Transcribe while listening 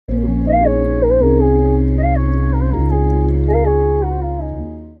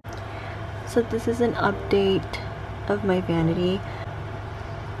So this is an update of my Vanity.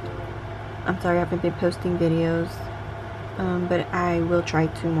 I'm sorry I haven't been posting videos, but I will try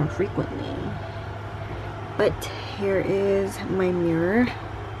to more frequently. But here is my mirror.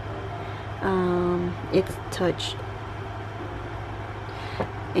 It's touch,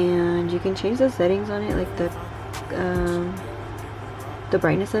 and you can change the settings on it, like the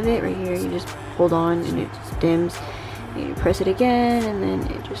brightness of it right here. You just hold on and it dims, and you press it again and then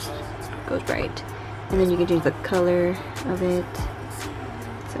it just goes bright, and then you can change the color of it.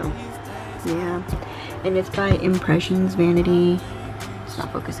 So yeah, and it's by Impressions Vanity. It's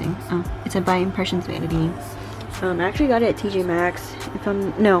not focusing. Oh, it's a by Impressions Vanity. I actually got it at TJ Maxx.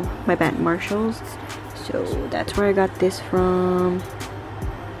 No, my bad, Marshalls. So that's where I got this from.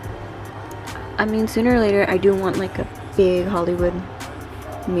 I mean, sooner or later I do want like a big Hollywood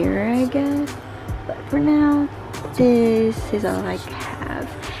mirror, I guess, but for now this is all I have.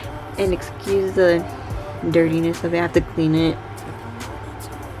 And excuse the dirtiness of it, I have to clean it.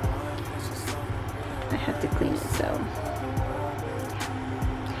 So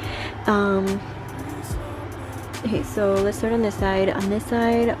okay, so let's start on this side. On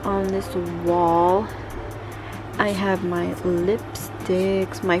this wall, I have my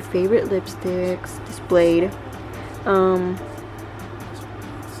lipsticks, my favorite lipsticks displayed.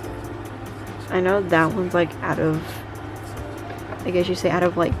 I know that one's like out of, I guess you say out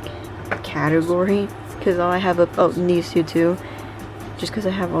of like category, because all I have up, oh, these two too, just because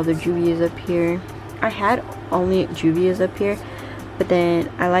I have all the Juvias up here. I had only Juvias up here, but then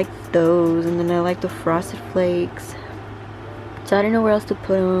I like those, and then I like the Frosted Flakes, so I didn't know where else to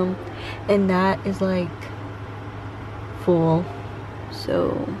put them, and that is like full.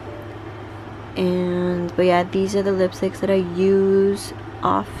 So, but yeah, these are the lipsticks that I use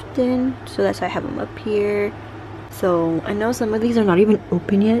often, so that's why I have them up here. So I know some of these are not even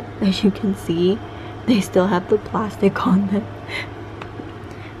open yet, as you can see. They still have the plastic on them.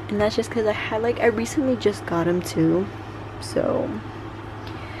 And that's just because I recently just got them too, so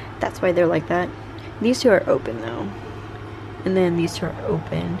that's why they're like that. These two are open though, and then these two are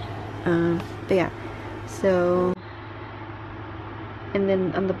open. But yeah, so, and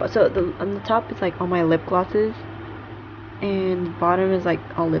then on the top is like all my lip glosses, and the bottom is like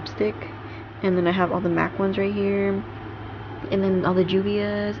all lipstick, and then I have all the MAC ones right here, and then all the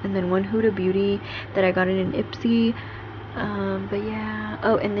Juvias, and then one Huda Beauty that I got in an Ipsy. But yeah,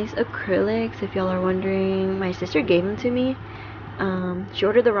 oh, and these acrylics, if y'all are wondering, my sister gave them to me. She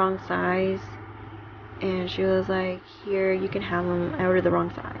ordered the wrong size, and she was like, here, you can have them. I ordered the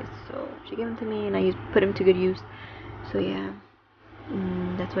wrong size, so she gave them to me, and I put them to good use. So yeah,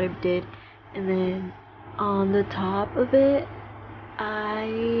 that's what I did. And then on the top of it,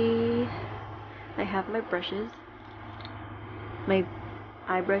 I have my brushes, my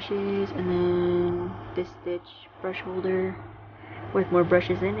eye brushes, and then this Stitch brush holder with more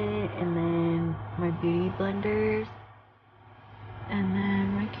brushes in it, and then my beauty blenders, and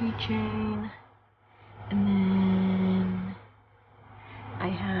then my keychain, and then I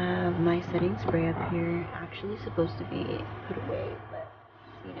have my setting spray up here. Actually supposed to be put away, but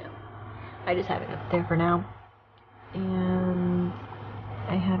you know, I just have it up there for now. And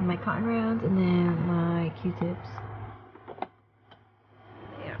I have my cotton rounds, and then my Q-tips.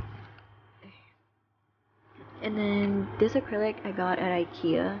 And then this acrylic I got at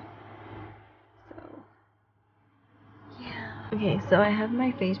IKEA. So yeah. Okay, so I have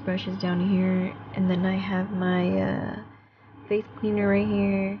my face brushes down here, and then I have my face cleaner right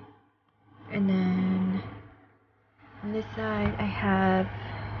here, and then on this side I have,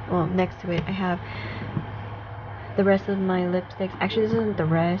 well, next to it I have the rest of my lipsticks. Actually, this isn't the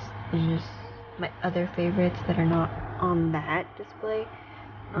rest, it's just my other favorites that are not on that display.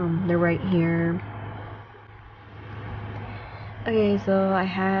 They're right here. Okay, so I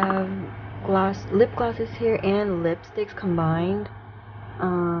have lip glosses here and lipsticks combined.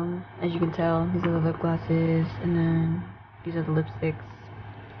 As you can tell, these are the lip glosses, and then these are the lipsticks.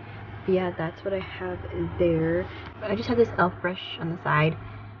 But yeah, that's what I have there. I just have this elf brush on the side.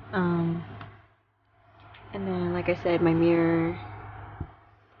 And then, like I said, my mirror.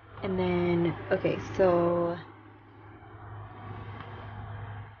 And then, okay, so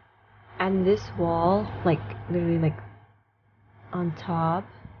on this wall, like literally like on top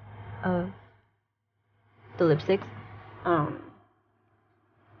of the lipsticks,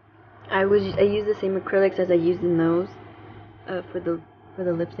 I use the same acrylics as I used in those for the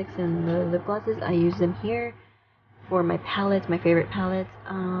lipsticks and the lip glosses. I use them here for my palettes, my favorite palettes.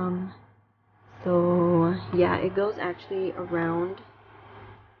 So yeah, it goes actually around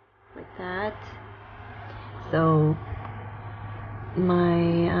like that. So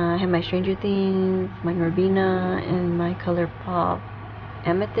I have my Stranger Things, my Norvina, and my ColourPop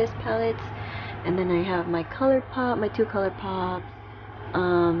Amethyst palettes. And then I have my ColourPop, my two ColourPops,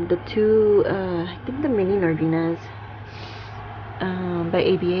 the two, I think the mini Norvinas, by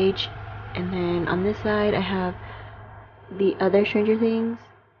ABH. And then on this side, I have the other Stranger Things,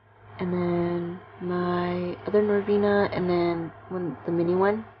 and then my other Norvina, and then the mini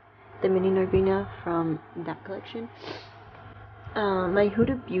Norvina from that collection. My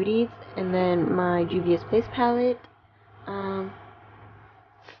Huda Beauties, and then my Juvia's Place palette.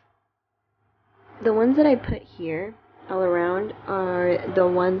 The ones that I put here all around are the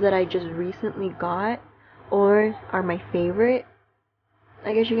ones that I just recently got, or are my favorite,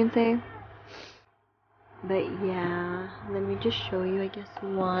 I guess you can say. But yeah, let me just show you, I guess,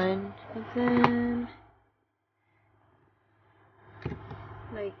 one of them.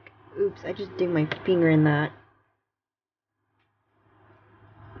 Like, oops, I just digged my finger in that.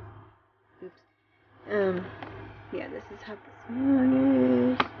 Oops. Yeah, this is how this one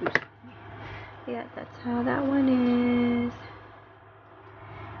is. Oops. Yeah, that's how that one is.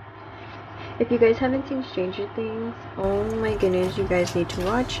 If you guys haven't seen Stranger Things, oh my goodness, you guys need to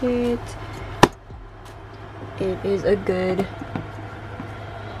watch it. It's a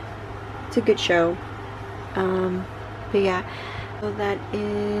good show. But yeah, so that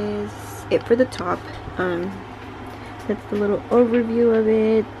is it for the top. That's the little overview of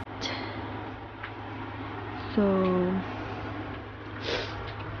it. So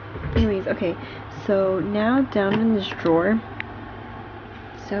anyways, okay, so now down in this drawer,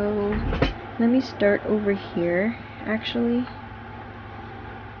 so let me start over here actually.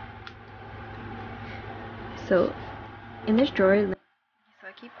 So in this drawer, so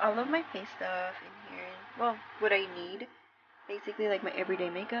I keep all of my face stuff in here, well, what I need, basically, like my everyday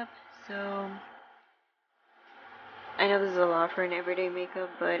makeup. So I know this is a lot for an everyday makeup,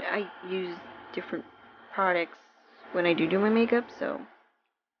 but I use different products when I do my makeup. So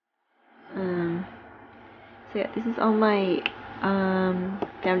yeah, this is all my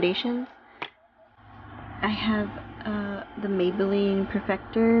foundations. I have the Maybelline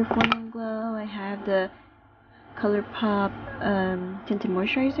Perfector Forming Glow. I have the ColourPop Tinted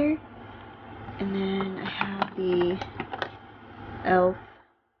Moisturizer, and then I have the e.l.f.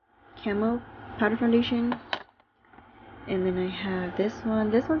 Camo Powder Foundation, and then I have this one.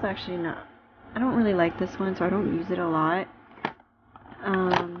 This one's actually not, I don't really like this one, so I don't use it a lot.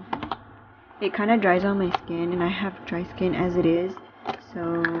 It kind of dries on my skin, and I have dry skin as it is,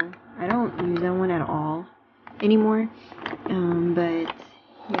 so I don't use that one at all anymore. But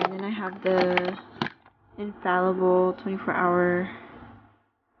yeah, then I have the Infallible 24-hour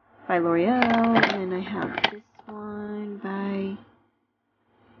by L'Oreal, and then I have this one by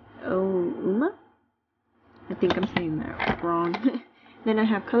Uma. I think I'm saying that wrong. Then I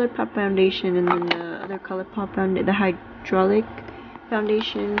have ColourPop foundation, and then the other ColourPop foundation, the hydraulic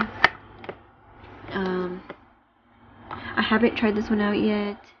foundation. I haven't tried this one out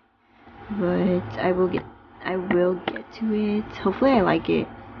yet, but I will get to it. Hopefully I like it.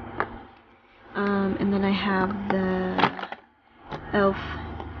 And then I have the e.l.f.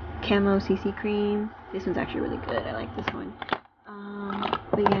 Camo CC Cream. This one's actually really good. I like this one.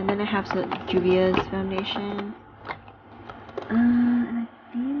 But yeah, and then I have some Juvia's foundation. And I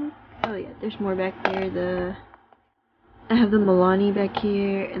think, oh yeah, there's more back there. I have the Milani back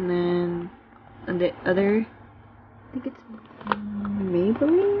here, and then the other, I think it's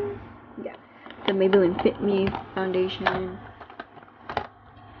Maybelline? Yeah, the Maybelline Fit Me foundation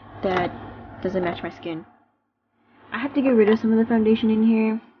that doesn't match my skin. I have to get rid of some of the foundation in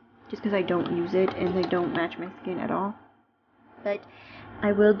here just because I don't use it and they don't match my skin at all. But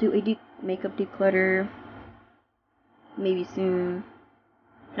I will do a makeup declutter maybe soon.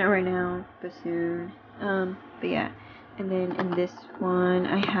 Not right now, but soon. But yeah. And then in this one,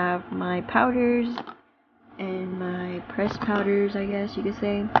 I have my powders and my pressed powders, I guess you could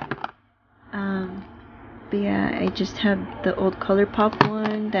say. But yeah, I just have the old ColourPop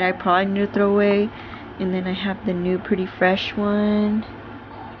one that I probably need to throw away. And then I have the new Pretty Fresh one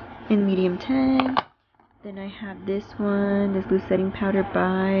in medium 10. Then I have this one, this loose setting powder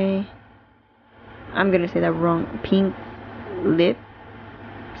by, I'm gonna say that wrong, Pink Lip.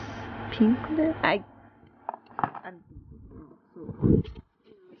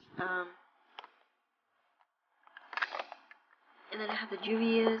 And then I have the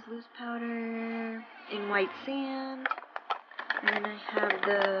Juvia's loose powder in white sand. And then I have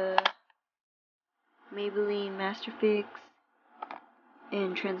the Maybelline Master Fix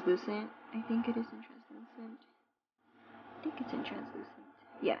in translucent. I think it is in translucent. I think it's in translucent.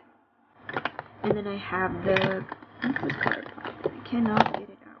 Yeah. And then I have the, what's this color? I cannot get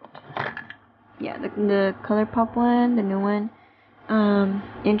it out. Yeah, the ColourPop one, the new one.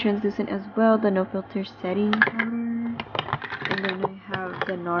 In translucent as well, the no filter setting powder. And then I have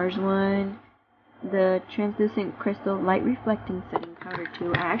the NARS one, the translucent crystal light reflecting setting powder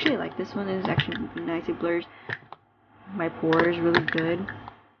too. I actually like this one. It's actually nice. It blurs my pores really good.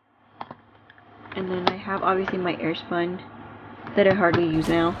 And then I have obviously my Airspun that I hardly use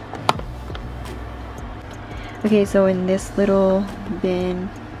now. Okay, so in this little bin,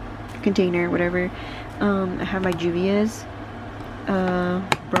 container, whatever, I have my Juvia's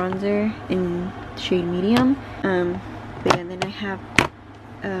bronzer in shade medium. But yeah, then I have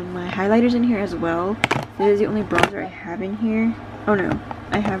my highlighters in here as well. This is the only bronzer I have in here. Oh no,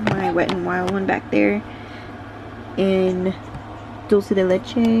 I have my Wet n Wild one back there in Dulce de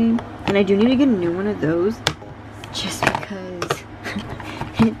Leche, and I do need to get a new one of those just because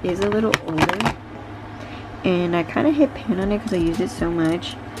it is a little older and I kind of hit pan on it because I use it so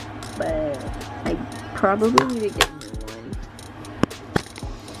much, but I probably need to get a new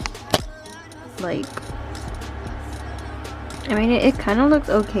one. Like, I mean, it kind of looks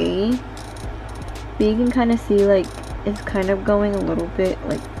okay, but you can kind of see like it's kind of going a little bit,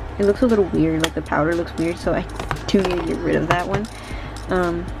 like it looks a little weird, like the powder looks weird, so I do need to get rid of that one.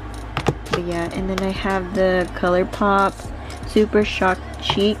 But yeah, and then I have the ColourPop Super Shock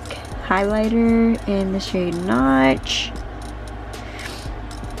Cheek highlighter in the shade Notch,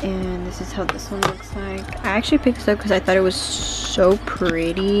 and this is how this one looks like. I actually picked this up because I thought it was so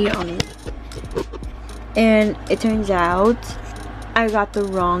pretty on, and it turns out I got the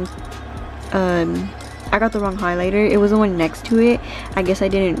wrong highlighter. It was the one next to it. I guess I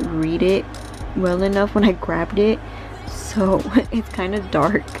didn't read it well enough when I grabbed it, so it's kind of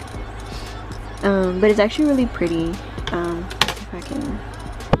dark, but it's actually really pretty. If I can,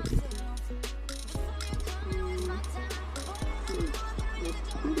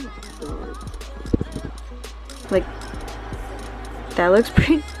 like, that looks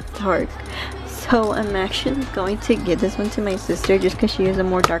pretty dark. So I'm actually going to give this one to my sister just because she has a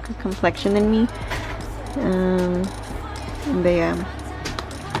more darker complexion than me. But yeah.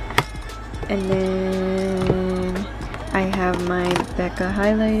 And then I have my Becca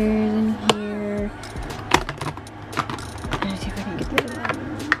highlighters in here. Let's see if I can get the other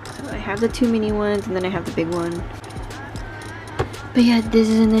one. So I have the two mini ones and then I have the big one. But yeah, this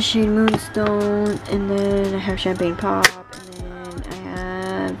is in the shade Moonstone, and then I have Champagne Pop, and then I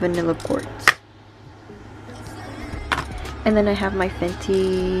have Vanilla Quartz. And then I have my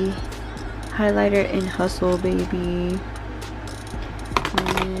Fenty highlighter in Hustle Baby.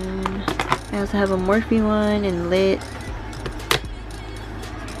 And I also have a Morphe one in Lit.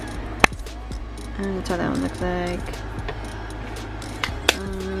 And that's how that one looks like.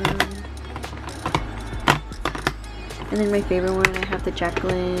 And then my favorite one, I have the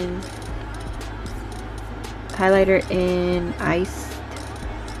Jacqueline highlighter in Iced.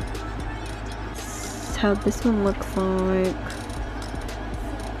 This is how this one looks like.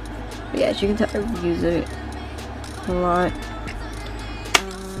 But yeah, as you can tell, I use it a lot.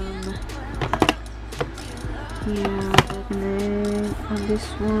 Yeah, and then on this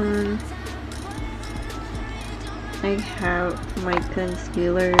one, I have my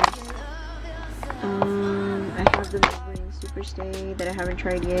concealers. I have the Maybelline Superstay that I haven't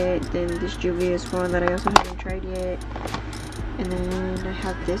tried yet. Then this Juvia's one that I also haven't tried yet. And then I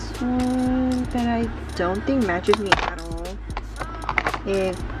have this one that I don't think matches me at all.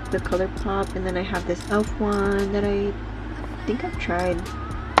 It's the ColourPop. And then I have this e.l.f. one that I think I've tried.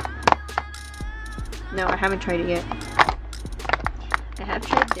 No, I haven't tried it yet. I have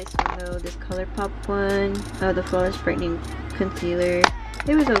tried this one though, this ColourPop one. The Flawless Brightening Concealer.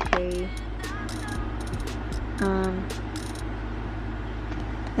 It was okay.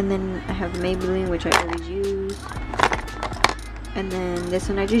 And then I have Maybelline, which I always use. And then this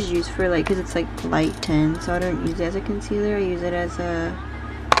one I just use for like, because it's like light 10, so I don't use it as a concealer. I use it as a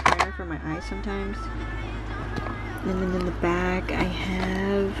primer for my eyes sometimes. And then in the back I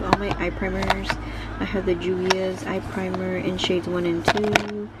have all my eye primers. I have the Juvia's eye primer in shades 1 and 2.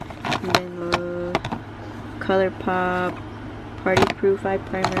 And then the ColourPop Party Proof eye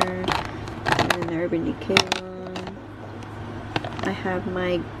primer. And then the Urban Decay one. I have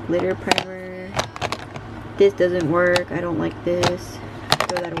my glitter primer. This doesn't work. I don't like this.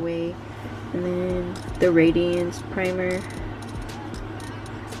 Throw that away. And then the Radiance primer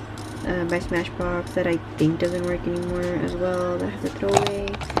by Smashbox that I think doesn't work anymore as well, that I have to throw away.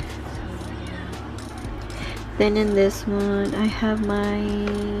 So yeah. Then in this one I have my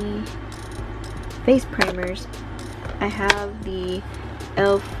face primers. I have the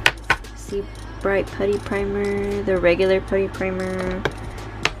e.l.f. Vanity Bright Putty Primer, the regular putty primer,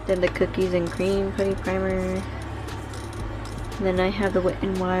 then the Cookies and Cream Putty Primer, and then I have the Wet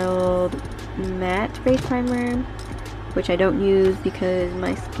n Wild Matte Face Primer, which I don't use because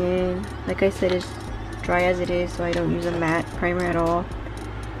my skin, like I said, is dry as it is, so I don't use a matte primer at all.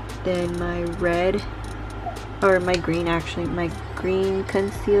 Then my red, or my green actually, my green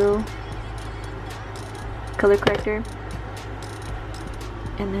conceal color corrector.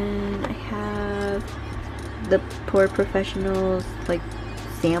 And then I have the Pore Professionals like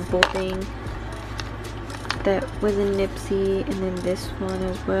sample thing that was in Nipsey, and then this one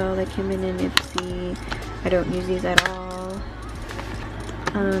as well that came in Nipsey. I don't use these at all.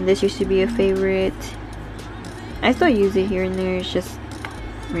 This used to be a favorite. I still use it here and there, it's just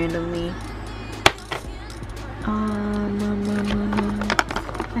randomly.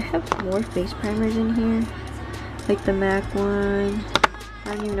 I have more face primers in here, like the MAC one.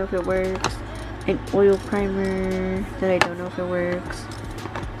 I don't even know if it works. An oil primer that I don't know if it works.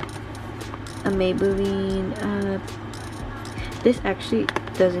 A Maybelline. This actually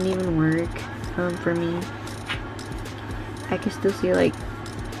doesn't even work for me. I can still see like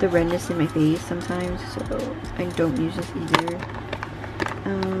the redness in my face sometimes, so I don't use this either.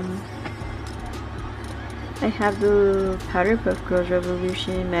 I have the Powder Puff Girls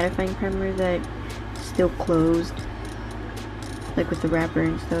Revolution mattifying primer that still closed, like with the wrapper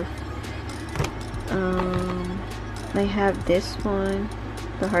and stuff. I have this one,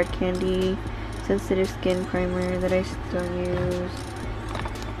 the Hard Candy Sensitive Skin Primer that I still use.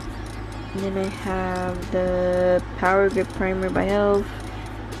 And then I have the Power Grip Primer by ELF.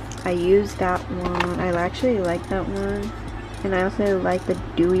 I use that one. I actually like that one. And I also like the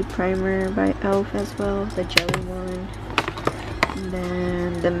Dewy Primer by ELF as well, the jelly one. And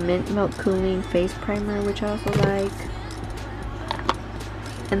then the Mint Melt Cooling Face Primer, which I also like.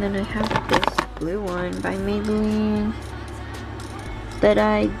 And then I have this blue one by Maybelline that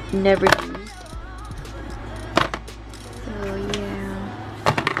I never used. So yeah,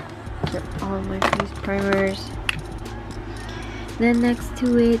 these are all my face primers. Then next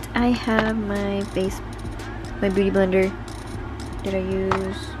to it, I have my beauty blender that I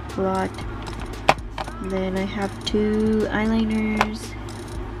use a lot. And then I have two eyeliners.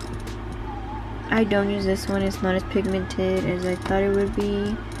 I don't use this one, it's not as pigmented as I thought it would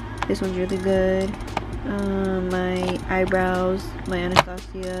be. This one's really good. My eyebrows, my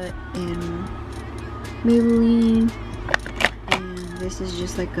Anastasia and Maybelline. And this is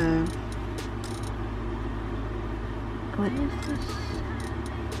just like a, what is this?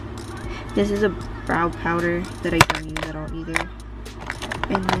 This is a brow powder that I don't use at all either.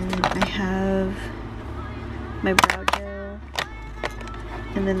 And then I have my brow gel.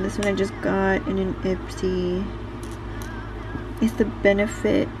 And then this one I just got in an Ipsy. It's the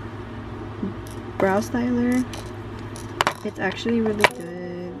Benefit Brow Styler. It's actually really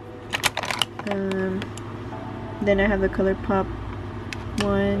good. Then I have the ColourPop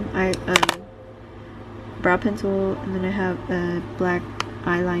one. Brow pencil, and then I have a black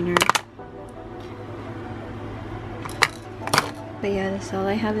eyeliner. But yeah, that's all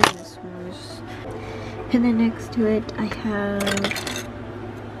I have in this one. And then next to it, I have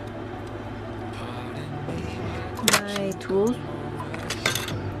my tools,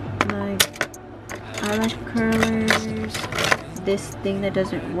 my eyelash curlers, this thing that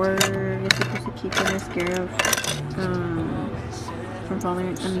doesn't work. It's supposed to keep the mascara from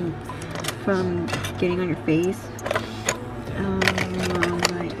falling, from getting on your face.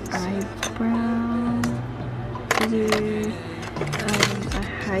 My eyebrow scissors, a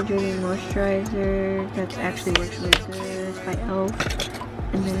hydrating moisturizer that actually works really good. It's by ELF.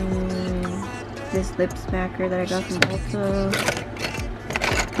 And then this lip smacker that I got from Ulta.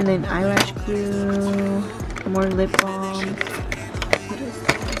 And then eyelash glue, more lip balm. What is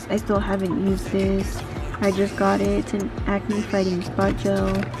this? I still haven't used this. I just got it. It's an acne fighting spot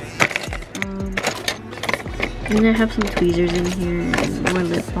gel. And then I have some tweezers in here and more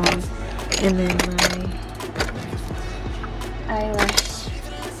lip balm. And then my eyelash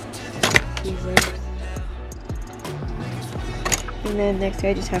tweezers. And then next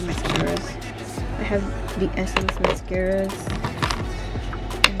I just have mascaras. I have the Essence mascaras.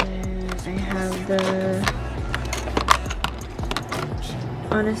 And then I have the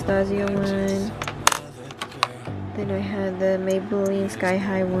Anastasia one. Then I had the Maybelline Sky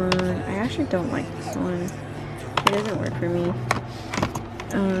High one. I actually don't like this one. It doesn't work for me.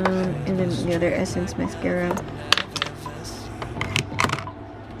 And then the other Essence mascara.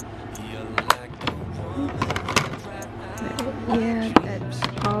 Yeah, that's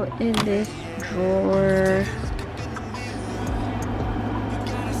all in this drawer.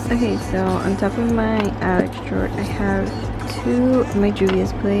 Okay, so on top of my Alex drawer, I have 2 of my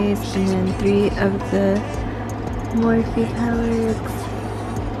Juvia's Place and then 3 of the Morphe palettes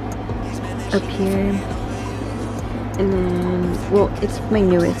up here. And then, well, it's my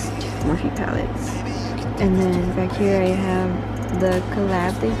newest Morphe palettes. And then back here I have the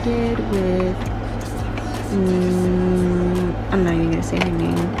collab they did with, I'm not even gonna say her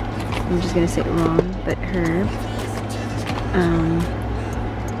name. I'm just gonna say it wrong, but her.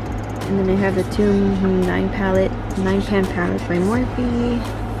 And then I have the 2 9-pan palettes by Morphe.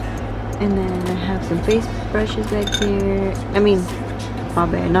 And then I have some face brushes back here. I mean,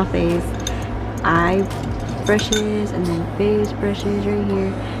 not face. Eye brushes, and then face brushes right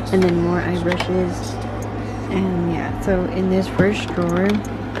here, and then more eye brushes. And yeah, so in this first drawer,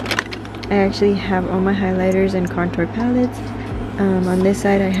 I actually have all my highlighters and contour palettes. On this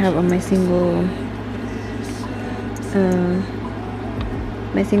side, I have all my single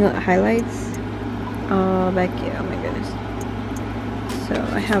highlights all back here. Oh my goodness. So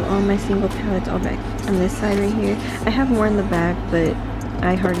I have all my single palettes all back on this side right here. I have more in the back, but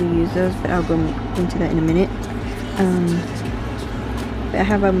I hardly use those, but I'll go into that in a minute. I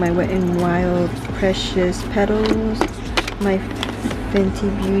have my Wet n Wild Precious Petals, my Fenty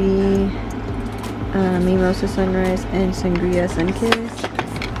Beauty Mimosa Sunrise and Sangria Sunkiss,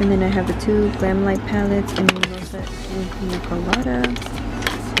 and then I have the 2 Glam Light palettes and Mimosa and Pina Colada,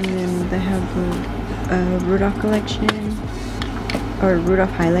 and then I have the Rudolph collection, or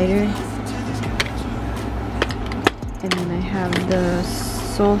Rudolph highlighter, and then I have the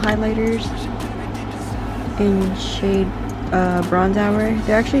Soul highlighters in shade Bronze Hour.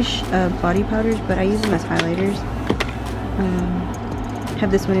 They're actually body powders, but I use them as highlighters.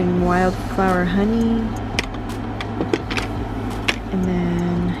 Have this one in Wildflower Honey, and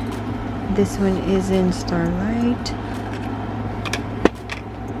then this one is in Starlight.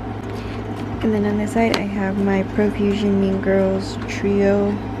 And then on this side I have my Profusion Mean Girls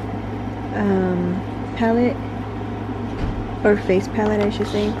Trio palette, or face palette I should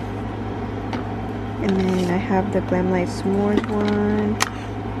say. And then I have the Glam Light S'mores one,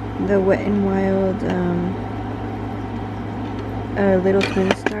 the Wet n Wild Little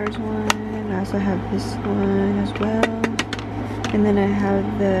Twin Stars one. I also have this one as well. And then I have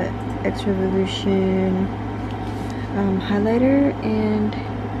the X Revolution highlighter, and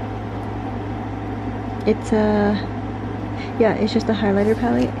it's it's just a highlighter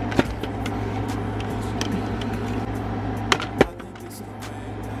palette.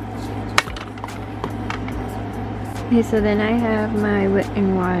 Okay, so then I have my Wet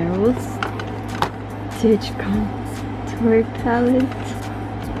n Wild Stitch Contour palette,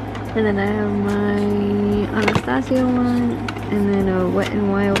 and then I have my Anastasia one, and then a Wet n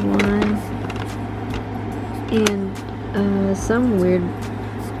Wild one, and some weird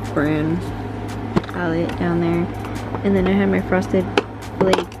brand palette down there, and then I have my Frosted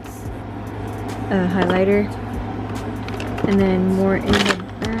Flakes highlighter, and then more in the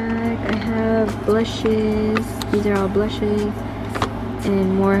back I have blushes. These are all blushes,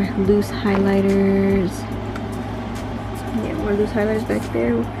 and more loose highlighters. Yeah, more loose highlighters back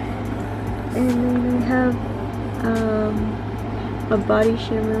there. And then I have a body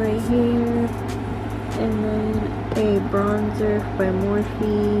shimmer right here, and then a bronzer by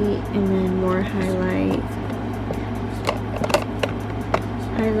Morphe, and then more highlighting.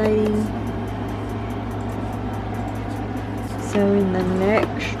 So in the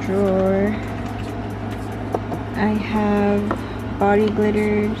next drawer I have body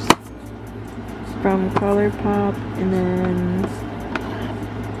glitters from ColourPop, and then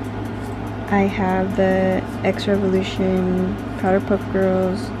I have the X Revolution Powder Puff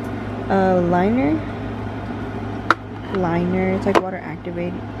Girls liner. It's like water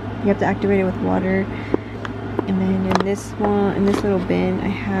activated. You have to activate it with water. And then in this one, in this little bin, I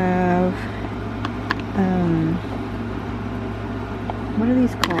have what are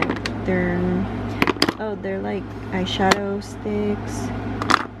these called? They're like eyeshadow sticks.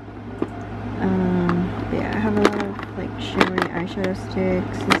 Yeah, I have a lot of like shimmery eyeshadow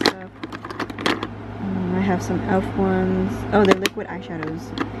sticks and stuff. I have some e.l.f. ones. Oh, they're liquid eyeshadows.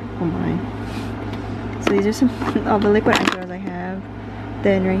 Oh my. So these are some all the liquid eyeshadows I have.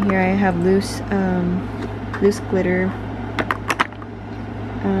 Then right here I have loose glitter.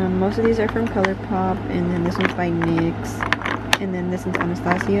 Most of these are from ColourPop, and then this one's by NYX, and then this one's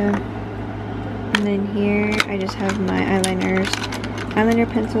Anastasia. And then here I just have my eyeliner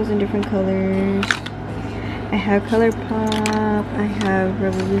pencils in different colors. I have ColourPop, I have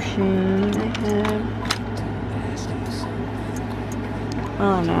Revolution, I have,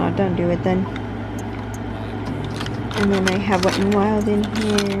 oh no, don't do it then. And then I have Wet n Wild in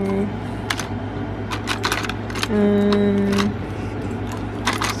here.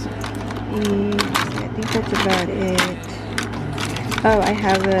 I think that's about it. Oh, I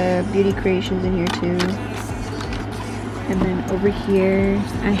have Beauty Creations in here too. And then over here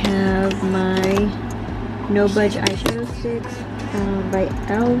I have my No Budge eyeshadow sticks by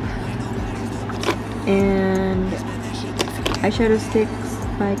ELF, and eyeshadow sticks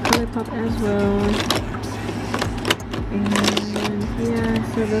by ColourPop as well. And yeah,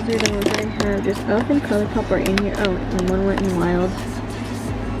 so those are the ones I have. Just ELF and ColourPop are in here. Oh, and one Wet n Wild.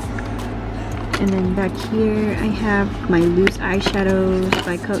 And then back here I have my loose eyeshadows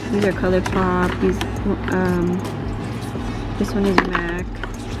by these are ColourPop. These this one is MAC.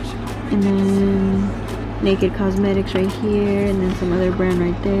 And then Naked Cosmetics right here, and then some other brand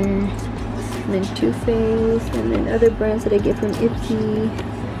right there. And then Too Faced, and then other brands that I get from Ipsy.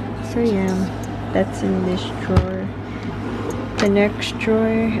 So yeah, that's in this drawer. The next drawer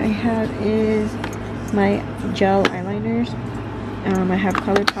I have is my gel eyeliners. I have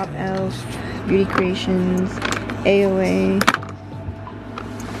ColourPop, ELF, Beauty Creations, AOA.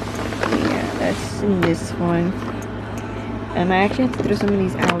 Yeah, that's in this one. I actually have to throw some of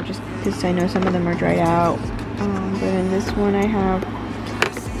these out just because I know some of them are dried out. But in this one I have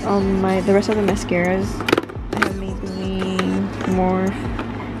the rest of the mascaras. I have Maybelline, Morphe,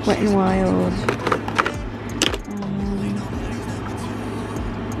 Wet n Wild,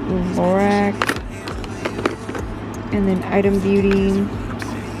 Lorac, and then Item Beauty.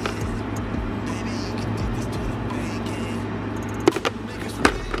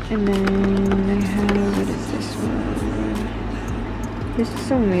 And then I have, what is this one? This is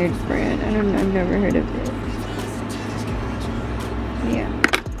some weird brand. I don't know, I've never heard of it. Yeah.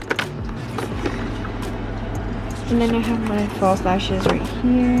 And then I have my false lashes right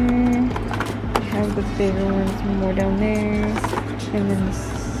here. I have the bigger ones more down there. And then this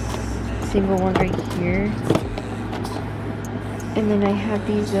single one right here. And then I have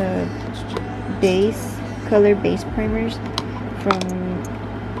these color base primers from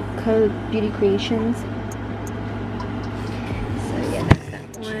Beauty Creations. So yeah, that's that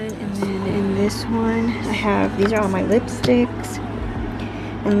one. And then in this one I have, these are all my lipsticks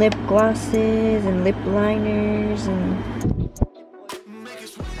and lip glosses and lip liners, and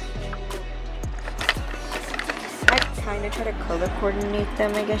I kind of try to color coordinate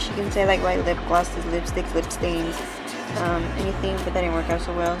them, I guess you can say, like my lip glosses, lipsticks, lip stains, anything, but that didn't work out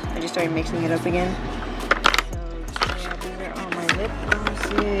so well. I just started mixing it up again. So yeah, these are all my lip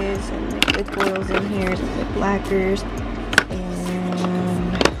glosses and like lip oils in here, some lip lacquers,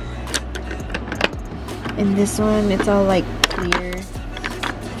 and in this one it's all like clear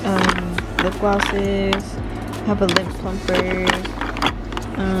lip glosses. I have a lip plumper,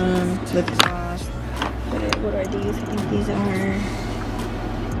 lip gloss. What are these? I think these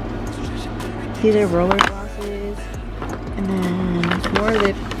are roller glosses, and then more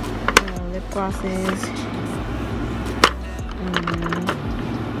lip glosses.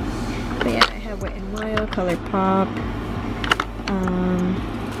 But yeah, I have Wet n Wild, ColourPop.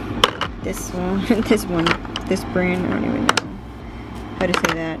 This brand, I don't even know how to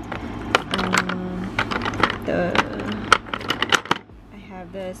say that. I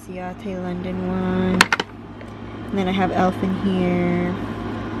have the Ciate London one, and then I have ELF in here,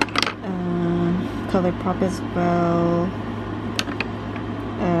 ColourPop as well,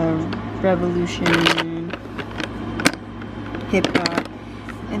 Revolution, Hip Hop,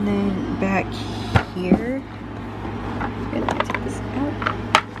 and then back here, let me take this out.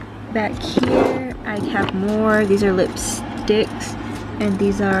 Back here I have more. These are lipsticks, and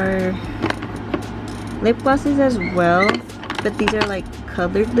these are lip glosses as well, but these are like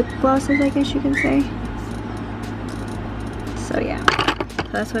colored lip glosses, I guess you can say. So yeah, so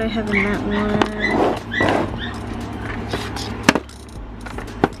that's what I have in that one.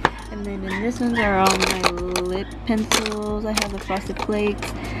 And then in this one are all my lip pencils. I have the Frosted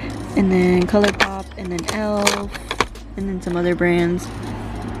Flakes, and then ColourPop, and then ELF, and then some other brands.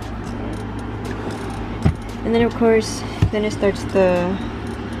 And then of course, then it starts the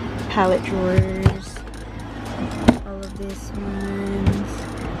palette drawers. All of these ones.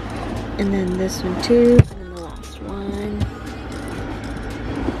 And then this one too. And then the last one.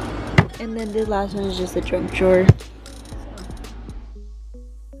 And then the last one is just a junk drawer.